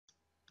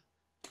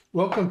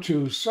Welcome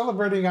to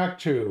Celebrating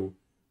Act Two,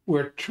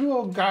 where two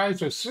old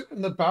guys are sitting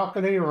in the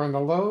balcony or in the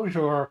loge,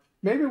 or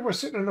maybe we're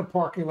sitting in a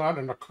parking lot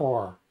in a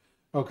car,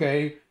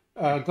 okay,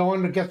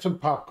 going to get some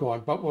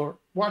popcorn, but we're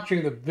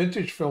watching the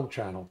Vintage Film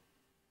Channel.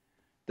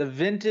 The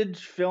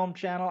Vintage Film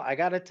Channel, I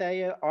got to tell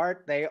you,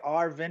 Art, they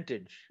are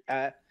vintage.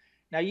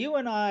 Now, you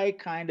and I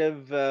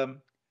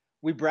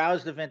we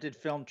browse the Vintage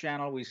Film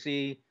Channel. We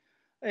see,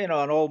 an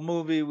old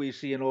movie, we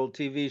see an old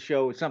TV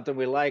show, something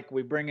we like,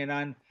 we bring it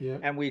on Yeah,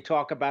 and we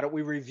talk about it.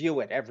 We review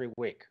it every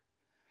week.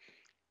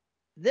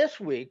 This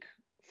week,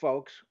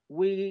 folks,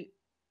 we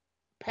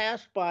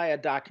passed by a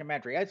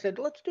documentary. I said,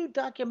 let's do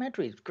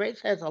documentaries.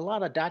 Grace has a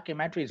lot of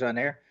documentaries on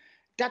there.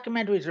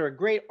 Documentaries are a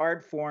great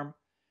art form.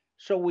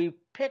 So we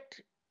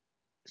picked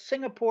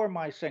Singapore,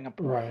 My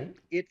Singapore. right.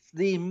 It's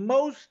the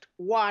most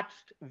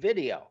watched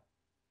video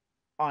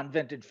on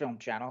Vintage Film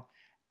Channel,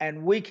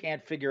 and we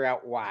can't figure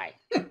out why.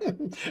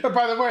 And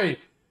by the way,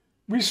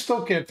 we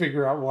still can't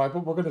figure out why,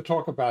 but we're going to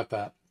talk about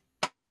that.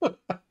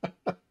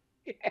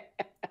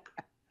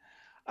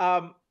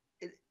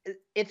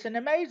 It's an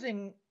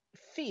amazing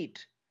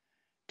feat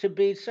to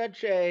be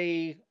such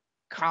a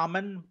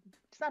common.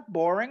 It's not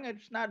boring.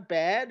 It's not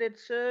bad.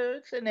 It's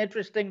an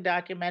interesting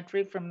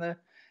documentary from the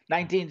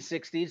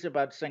 1960s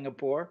about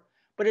Singapore,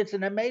 but it's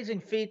an amazing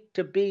feat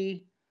to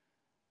be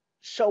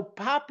so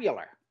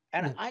popular.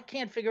 And I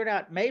can't figure it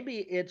out. Maybe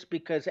it's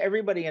because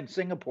everybody in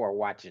Singapore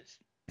watches.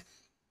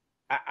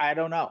 I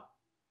don't know.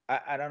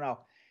 I don't know.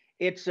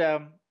 It's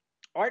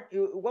Art.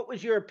 What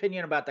was your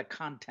opinion about the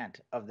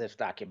content of this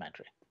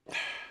documentary?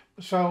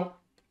 So,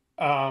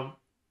 um,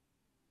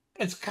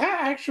 it's kind of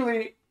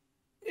actually,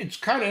 it's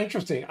kind of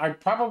interesting. I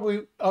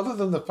probably, other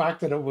than the fact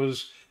that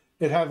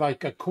it had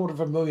like a quarter of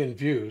a million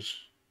views,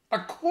 a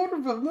quarter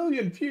of a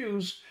million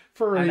views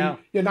for I a know.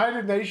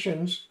 United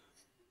Nations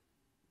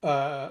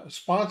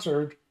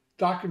sponsored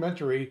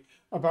documentary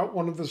about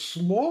one of the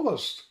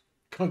smallest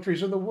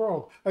countries in the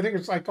world. I think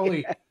it's like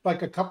only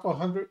like a couple of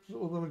hundred.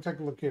 Let me take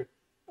a look here.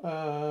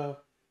 Uh,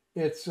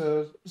 it's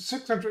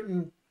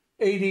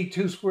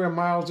 682 square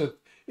miles.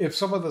 If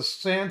some of the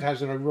sand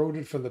hasn't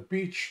eroded from the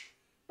beach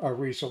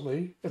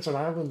recently, it's an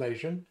island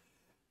nation,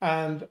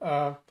 and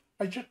I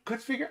just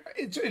could figure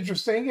it's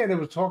interesting. And it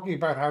was talking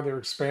about how they're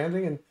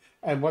expanding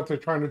and what they're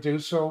trying to do.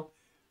 So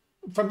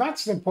from that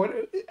standpoint,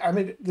 I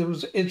mean, there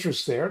was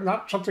interest there.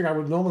 Not something I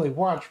would normally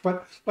watch,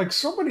 but like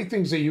so many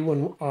things that you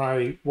and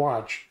I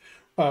watch,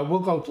 we'll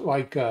go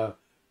to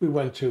we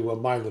went to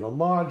My Little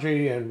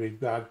Margie, and we've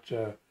got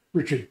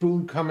Richard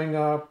Boone coming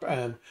up,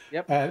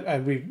 Yep.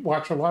 and we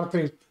watch a lot of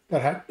things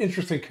that had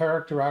interesting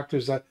character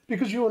actors. That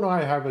because you and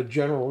I have a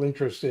general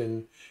interest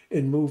in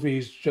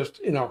movies, just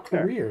in our Sure.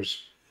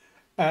 careers,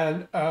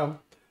 and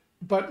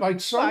but like Well,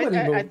 so many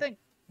I movies, think,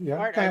 yeah,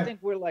 Art, go I ahead. think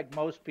we're like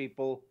most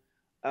people.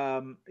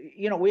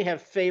 We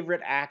have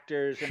favorite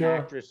actors and Sure.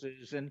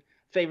 actresses and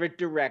favorite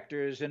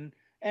directors, and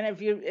if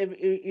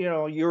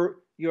you're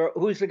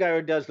who's the guy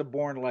who does the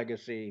Bourne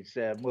Legacies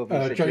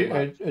movies that you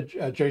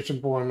love? Jason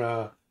Bourne,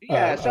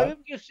 Yeah. So if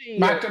you see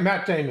Matt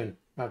Damon,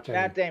 Matt Matt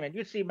Damon. Damon,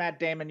 you see Matt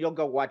Damon, you'll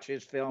go watch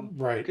his film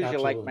Right, because you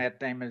like absolutely. Matt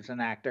Damon as an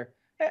actor,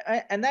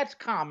 and that's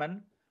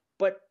common.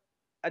 But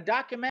a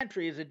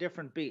documentary is a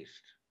different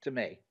beast to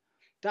me.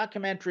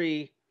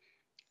 Documentary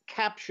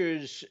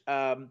captures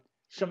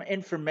some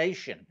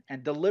information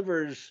and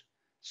delivers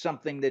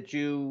something that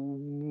you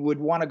would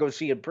want to go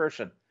see in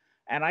person.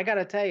 And I got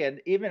to tell you,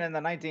 even in the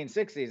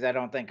 1960s, I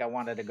don't think I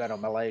wanted to go to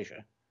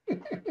Malaysia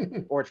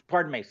or,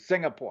 pardon me,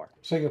 Singapore.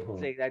 Singapore.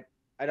 See,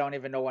 I don't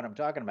even know what I'm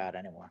talking about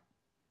anymore.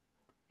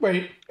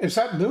 Wait, is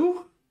that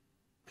new?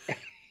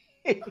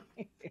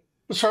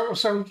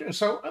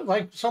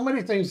 Like so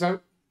many things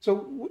that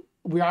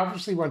we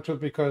obviously went to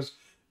it because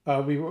I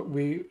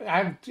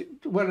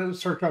went and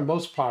searched on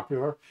most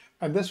popular,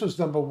 and this was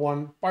number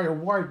one by a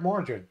wide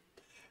margin,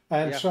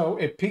 and Yeah. so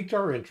it piqued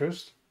our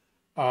interest.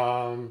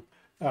 Um,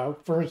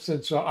 for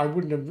instance, I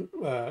wouldn't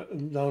have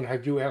known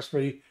had you asked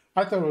me.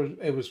 I thought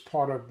it was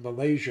part of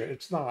Malaysia.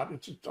 It's not.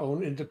 It's its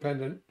own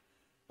independent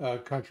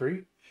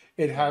country.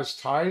 It has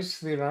ties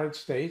to the United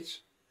States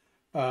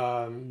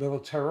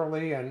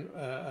militarily and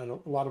a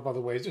lot of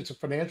other ways. It's a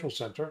financial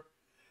center.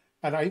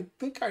 And I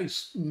think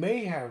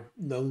may have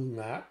known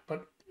that,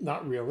 but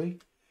not really.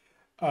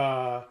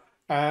 Uh,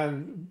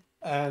 and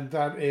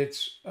that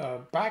its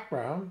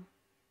background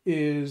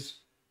is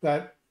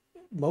that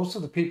most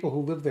of the people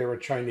who live there are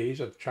Chinese,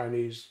 of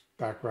Chinese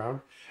background,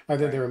 and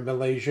then Right. there are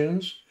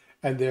Malaysians,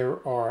 and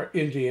there are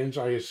Indians,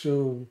 I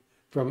assume,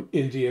 from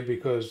India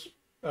because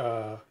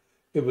uh,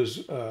 it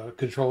was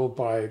controlled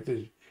by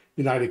the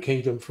United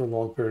Kingdom for a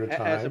long period of As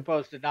time.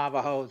 opposed to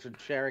Navajos and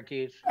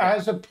Cherokees. Yeah.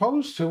 As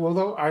opposed to,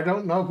 although I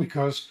don't know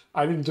because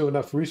I didn't do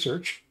enough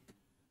research,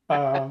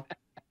 uh,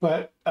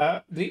 but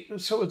the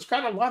so it's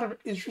got a lot of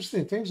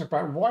interesting things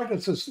about why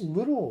does this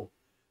little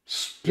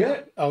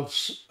Yeah. spit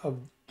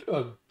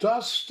of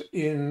dust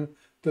in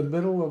the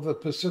middle of the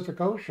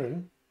Pacific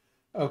Ocean,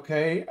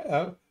 okay,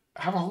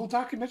 have a whole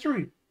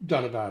documentary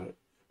done about it.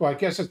 Well, I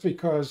guess it's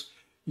because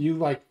you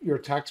like your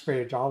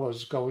taxpayer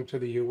dollars going to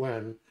the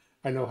UN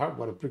I know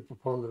what a big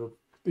proponent of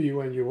the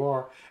UN you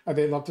are, and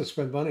they love to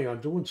spend money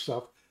on doing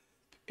stuff.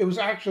 It was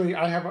actually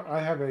I have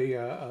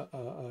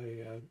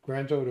a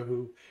granddaughter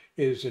who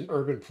is in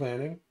urban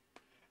planning,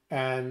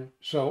 and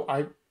so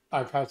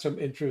I've had some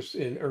interest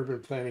in urban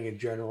planning in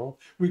general.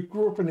 We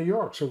grew up in New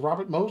York, so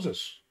Robert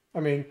Moses. I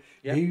mean,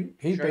 Yeah,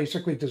 he sure.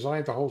 basically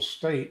designed the whole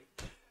state.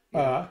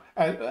 Yeah.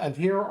 And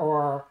here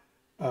are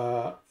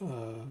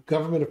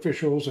government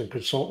officials and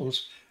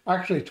consultants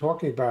actually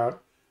talking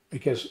about, I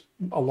guess,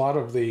 a lot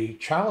of the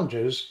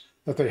challenges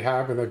that they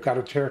have, and they've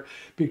got to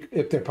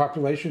if their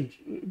population's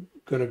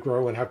going to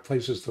grow and have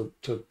places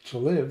to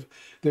live,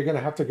 they're going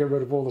to have to get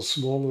rid of all the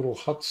small little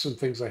huts and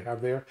things they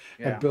have there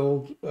and Yeah.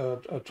 build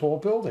tall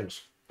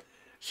buildings.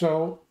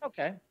 So,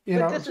 Okay. you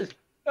But know, this is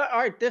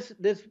Art.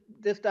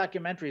 This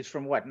documentary is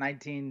from what,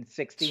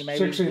 1960, maybe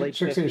 60, late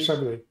 60 or 50s.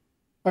 70.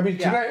 I mean,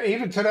 Yeah.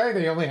 even today,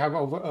 they only have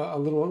a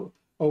little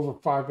over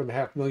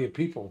 5.5 million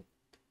people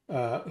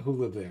who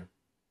live there.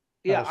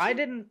 Yeah, Uh,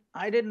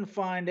 I didn't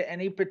find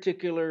any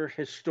particular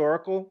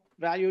historical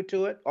value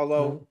to it,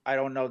 although no. I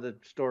don't know the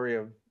story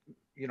of,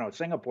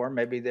 Singapore,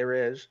 maybe there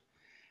is.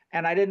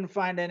 And I didn't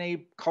find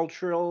any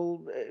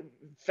cultural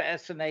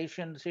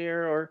fascinations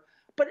here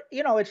but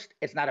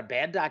it's not a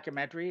bad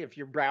documentary if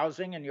you're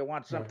browsing and you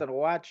want Right. something to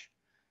watch.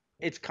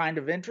 It's kind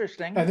of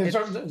interesting. And It's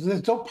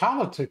there's no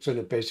politics in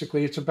it,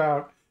 basically. It's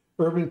about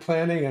urban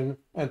planning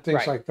and things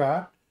right. like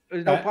that.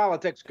 There's no Uh,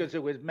 politics because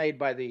it was made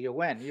by the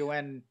UN.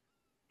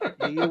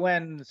 The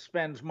UN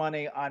spends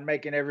money on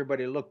making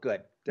everybody look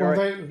good. well,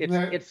 they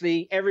It's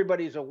the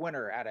everybody's a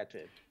winner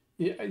attitude.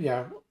 yeah,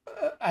 yeah,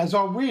 as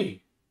are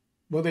we.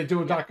 Well, they do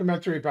a Yeah.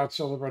 documentary about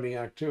celebrating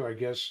Act Two, I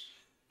guess.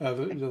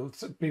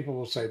 The people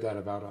will say that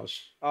about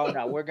us. Oh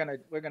no, we're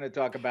gonna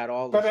talk about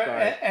all the But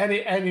stars.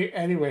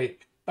 anyway,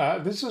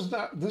 this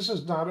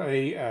is not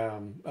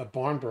a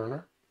barn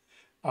burner.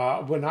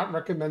 We're not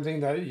recommending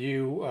that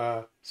you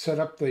set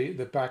up the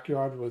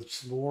backyard with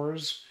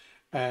s'mores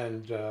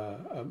and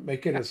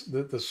make it as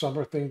the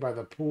summer thing by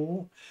the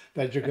pool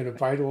that you're going to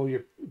invite all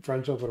your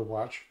friends over to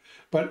watch.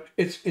 But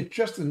it's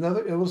just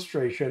another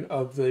illustration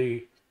of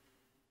the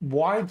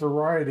wide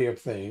variety of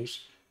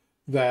things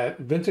that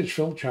Vintage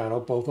Film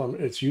Channel, both on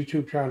its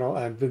YouTube channel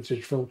and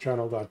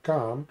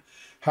vintagefilmchannel.com,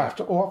 have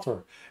to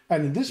offer.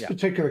 And in this Yeah.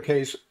 particular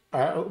case,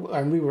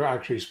 and we were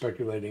actually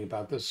speculating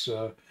about this,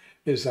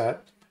 is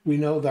that we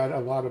know that a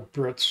lot of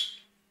Brits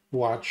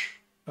watch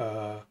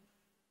the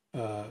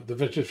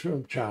Vintage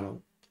Film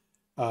Channel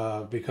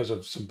because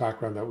of some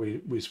background that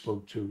we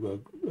spoke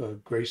to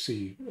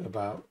Gracie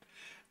about.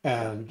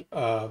 And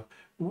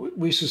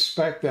we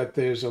suspect that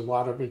there's a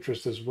lot of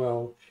interest as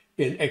well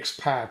in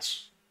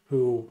expats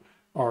who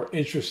are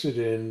interested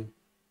in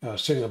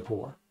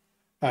Singapore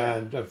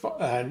and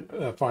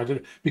find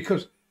it,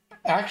 because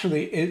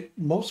actually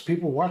most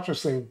people watch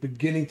this thing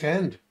beginning to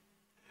end.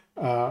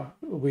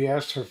 We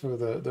asked her for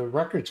the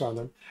records on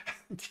them.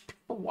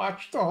 People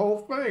watch the whole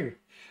thing.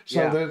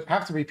 So Yeah. there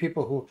have to be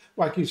people who,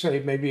 like you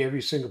say, maybe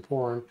every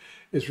Singaporean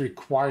is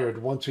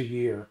required once a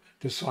year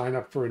to sign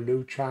up for a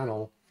new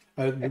channel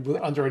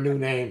under a new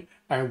name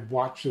and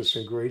watch this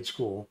in grade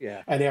school.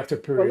 Yeah. And after a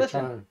Well, period of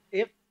listen,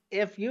 time.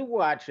 if you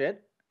watch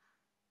it,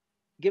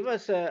 give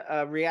us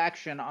a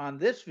reaction on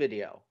this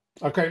video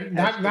Okay, as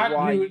not to not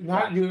why you, you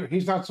not watched you. it.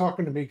 He's not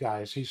talking to me,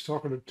 guys. He's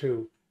talking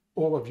to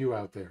all of you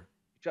out there.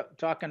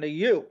 Talking to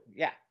you,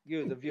 yeah,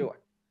 you, the viewer.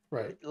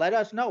 Right, Let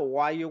us know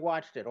why you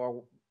watched it,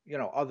 or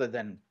other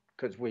than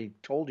because we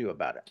told you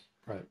about it.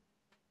 right.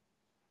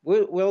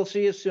 We'll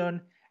see you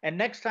soon, and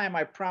next time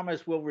I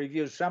promise we'll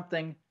review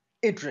something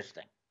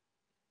interesting.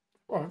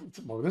 Well,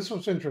 this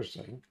was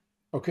interesting.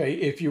 Okay,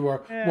 if you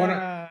were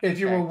Yeah, if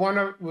you were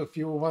okay. if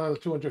you were one of the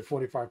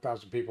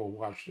 245,000 people who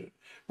watched it,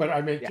 but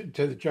I mean Yeah.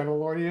 to the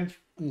general audience,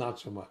 not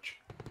so much.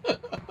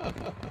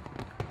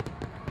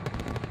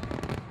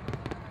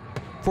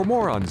 For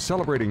more on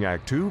Celebrating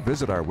Act Two,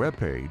 visit our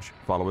webpage,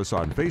 follow us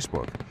on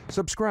Facebook,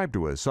 subscribe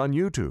to us on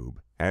YouTube,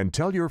 and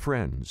tell your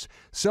friends.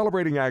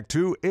 Celebrating Act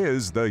Two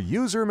is the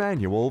user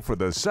manual for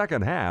the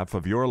second half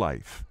of your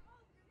life.